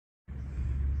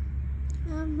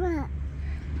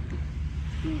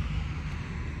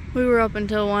We were up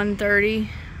until 1:30.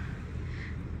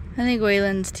 I think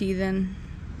Waylon's teething.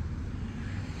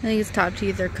 I think his top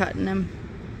teeth are cutting him.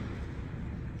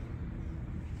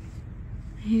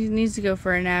 He needs to go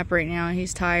for a nap right now.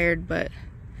 He's tired, but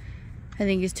I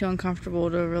think he's too uncomfortable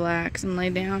to relax and lay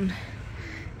down.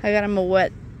 I got him a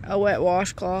wet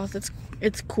washcloth.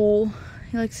 It's cool.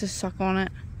 He likes to suck on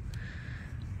it.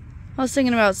 I was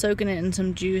thinking about soaking it in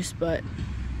some juice, but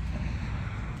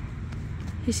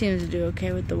he seems to do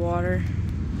okay with the water.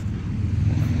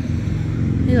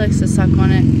 He likes to suck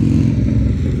on it.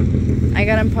 I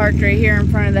got him parked right here in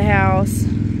front of the house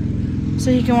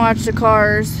so he can watch the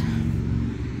cars.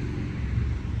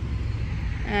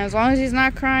 And as long as he's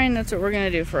not crying, that's what we're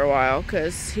gonna do for a while,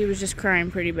 because he was just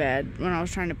crying pretty bad when I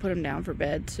was trying to put him down for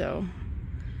bed, so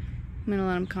I'm gonna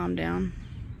let him calm down.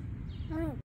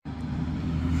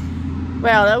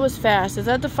 Wow, that was fast. Is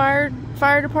that the fire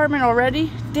department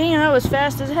already? Dang, that was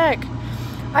fast as heck.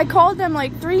 I called them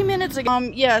like 3 minutes ago.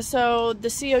 Yeah, so the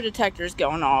CO detector is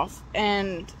going off,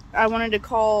 and I wanted to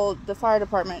call the fire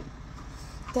department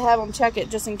to have them check it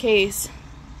just in case.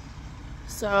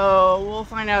 So we'll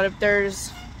find out if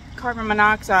there's carbon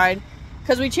monoxide,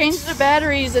 because we changed the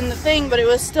batteries in the thing, but it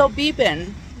was still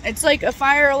beeping. It's like a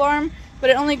fire alarm,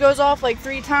 but it only goes off like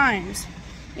 3 times.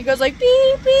 It goes like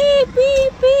beep, beep,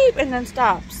 beep, beep, and then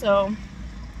stops. So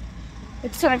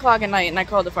it's 10 o'clock at night, and I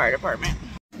called the fire department.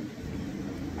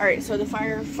 Alright, so the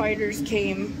firefighters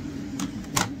came,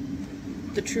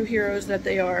 the true heroes that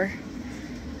they are,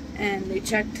 and they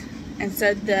checked and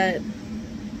said that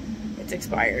it's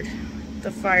expired.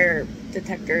 The fire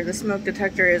detector, the smoke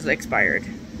detector is expired.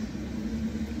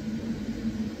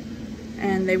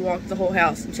 And they walked the whole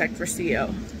house and checked for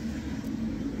CO.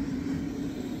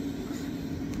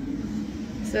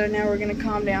 So now we're gonna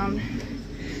calm down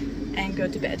and go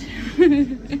to bed.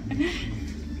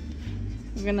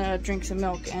 We're gonna drink some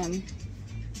milk and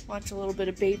watch a little bit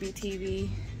of baby TV.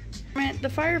 The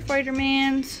firefighter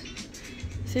mans.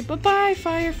 Say bye-bye,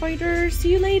 firefighters.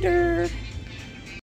 See you later.